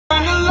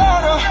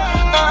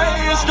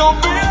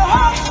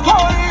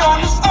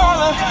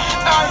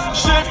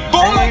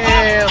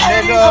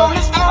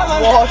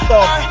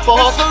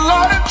fuck?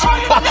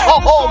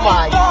 Oh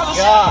my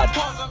god.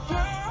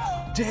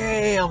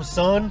 Damn,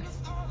 son.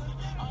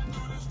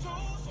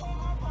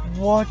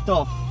 What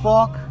the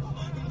fuck?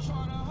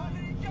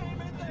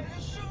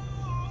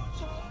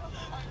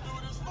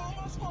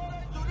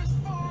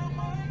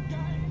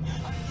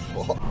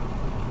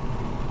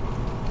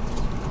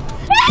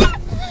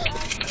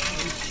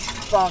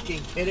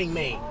 Fucking kidding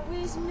me.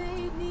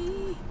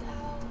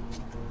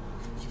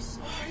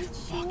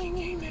 Fucking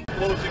game.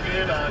 Closing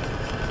in on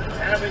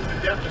having the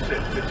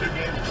deficit to 2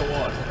 games to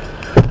 1.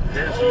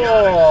 Here's the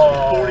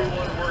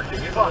 41 working.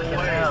 In the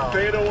lane.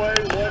 Fade away,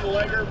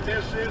 one-legger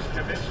misses.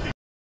 Kaminsky.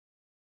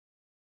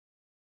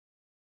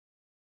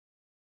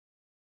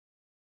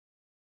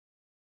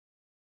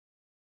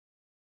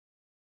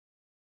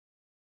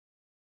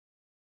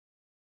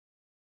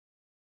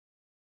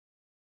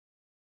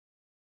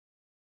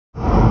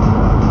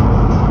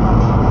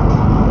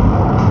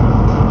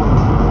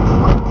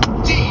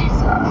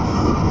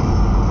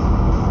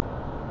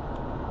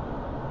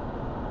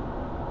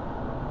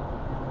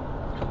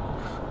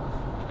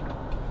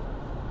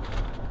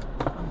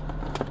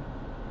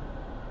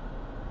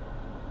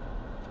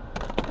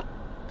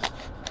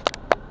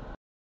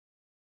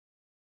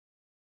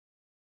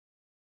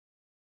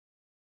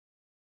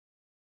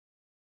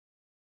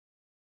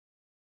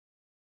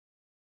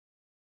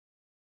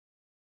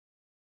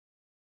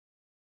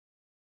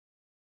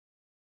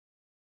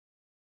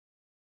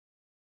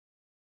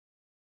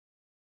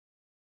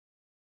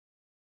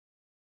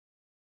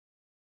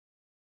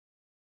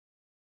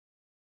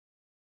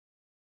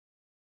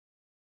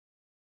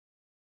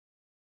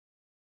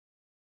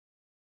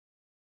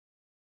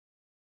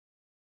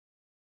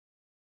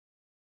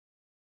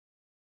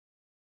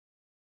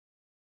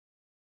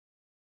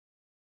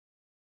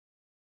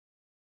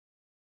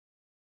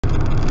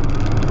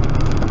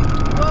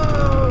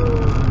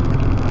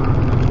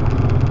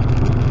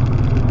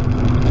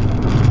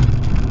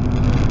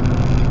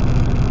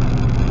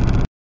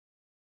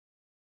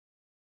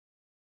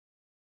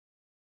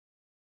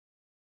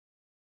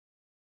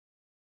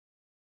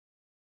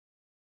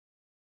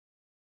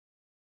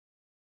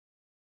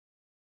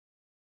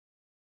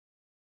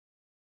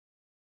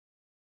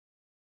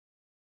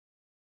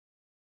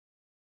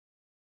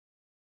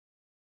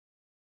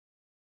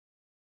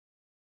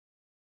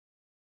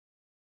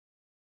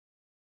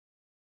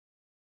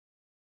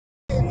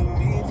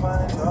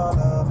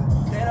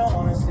 They don't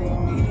wanna see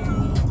me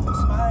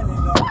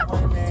smiling up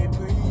when they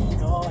breathe,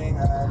 knowing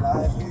I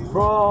love you.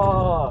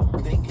 Bro.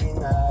 Thinking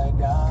I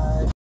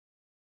died.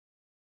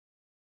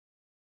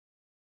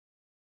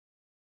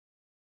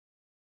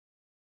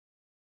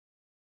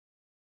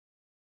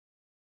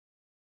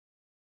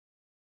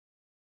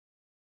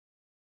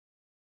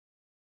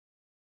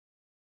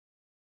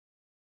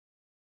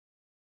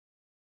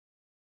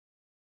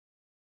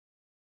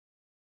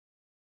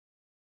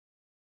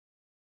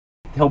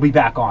 He'll be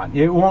back on.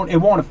 It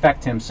won't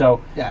affect him.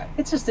 So Yeah.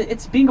 it's just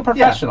it's being a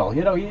professional.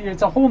 You know,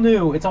 it's a whole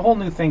new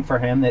thing for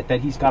him that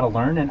he's got to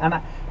learn.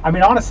 And I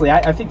mean honestly,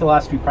 I think the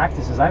last few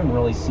practices I haven't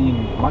really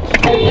seen much.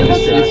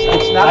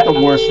 It's not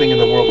the worst thing in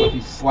the world if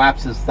he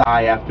slaps his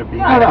thigh after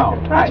being. I know.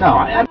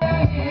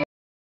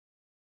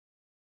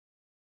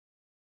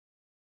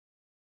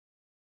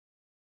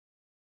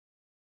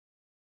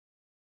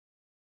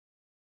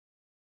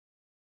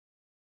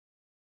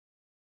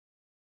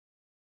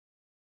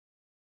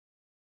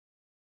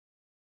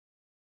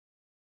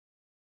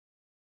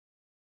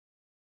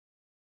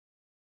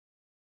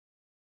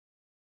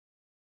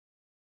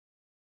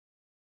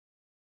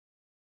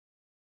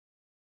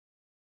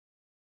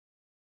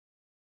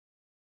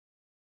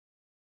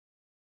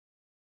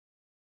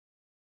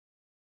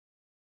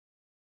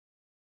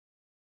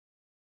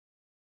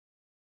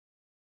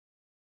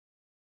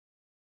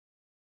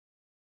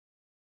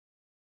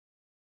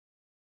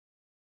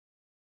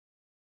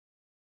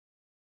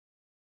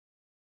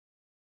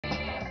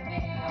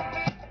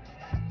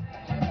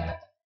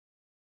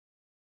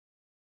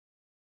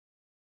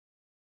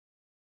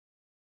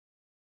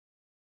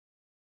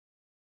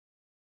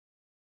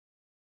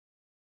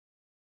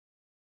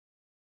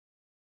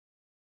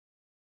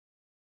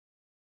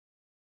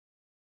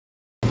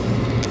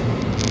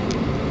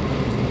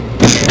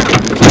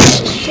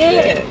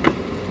 Shit!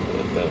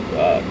 What the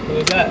fuck? Who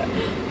is that?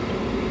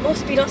 Oh,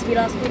 speed up.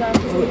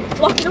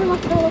 Lock the door,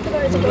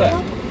 It's a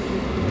door.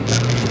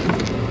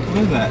 Who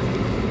is that?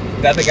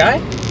 Is that the guy?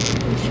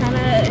 He's trying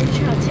to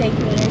take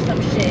me or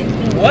some shit. He's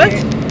being What?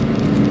 weird.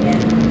 Yeah.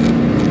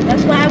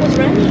 That's why I was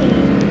running.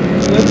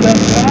 What the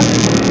fuck?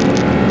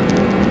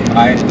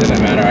 It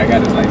doesn't matter. I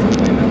got his license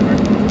plate number.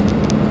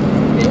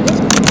 Really?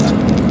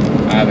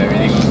 I have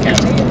everything on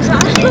camera.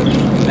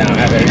 Now I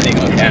have everything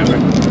on camera.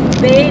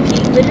 Babe, he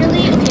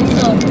literally, okay,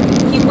 so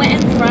he went in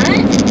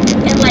front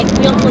and like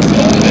we almost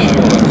hit him.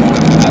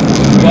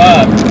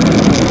 What?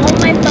 Oh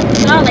my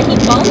fucking god, like he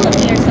followed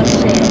me or some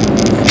shit.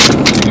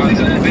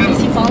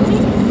 Is he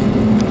following?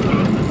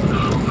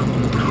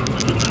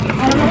 I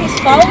don't know, he's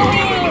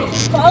following.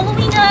 He's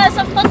following us.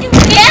 I'm fucking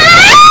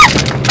scared.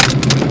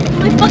 Oh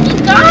my fucking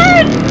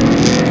god.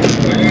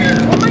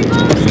 Oh my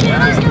god, I'm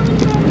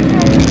scared.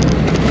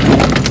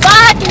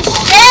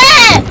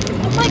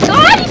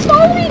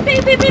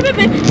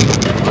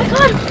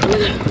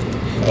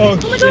 Oh,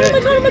 Oh my shit. god, oh my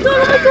god, oh my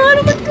god,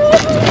 oh my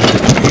god, oh my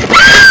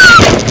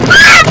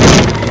god!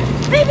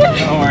 Baby!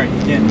 Don't worry,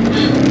 you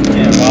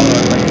can't follow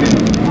it like this.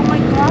 Oh my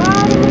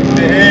god.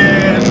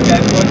 Damn,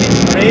 that's fucking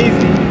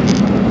crazy.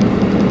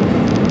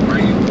 Babe, where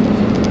are you?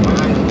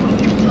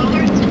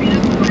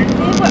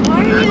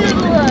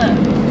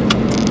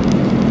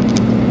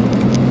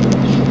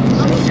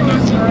 I'm so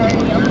sorry.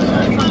 I'm so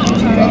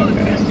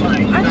fucking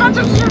sorry. I thought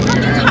this was your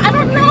fucking car. I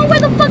don't know where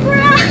the fuck we're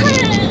at.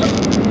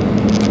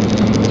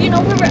 Do you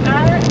know where we're at?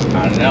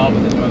 I don't know,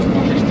 but this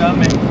motherfucker's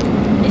coming.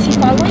 Is he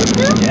following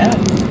still? Yeah.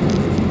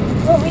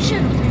 Well, we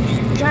should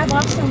drive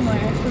off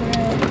somewhere for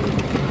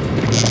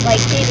like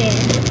hidden.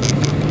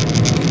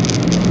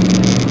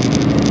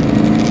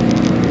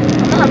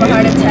 I'm gonna have a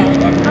heart attack.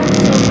 I'm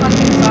so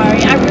fucking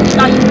sorry. I really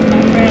thought you were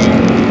my friend.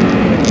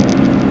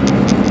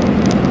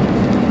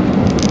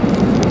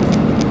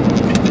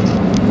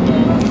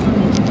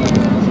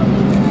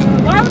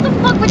 Why the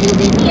fuck would you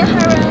leave me,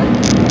 Hara?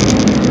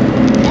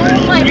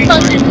 Oh my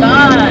fucking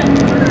god.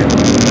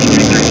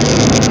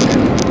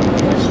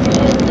 What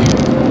street is this?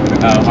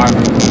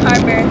 Harbor.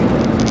 Harbor.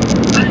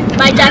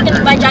 By Jack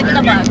in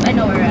the Box. I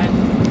know where we're at.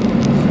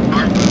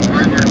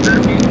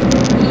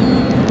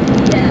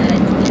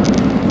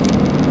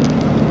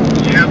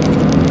 Yeah.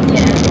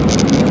 Yeah.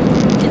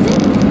 Is it?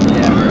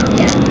 Yeah.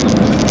 Yeah.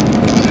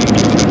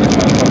 This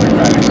motherfucker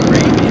driving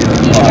crazy.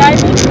 He's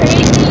driving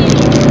crazy.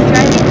 He's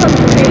driving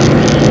fucking crazy.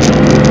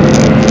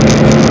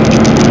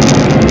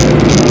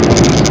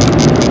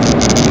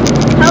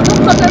 How the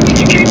fuck are we?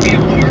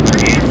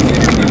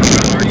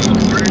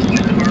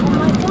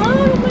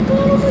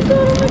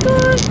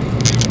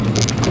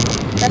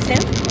 That's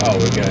him? Oh,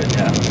 we're good,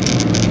 yeah.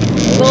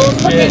 Go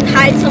fucking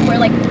hide somewhere,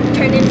 like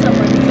turn in somewhere.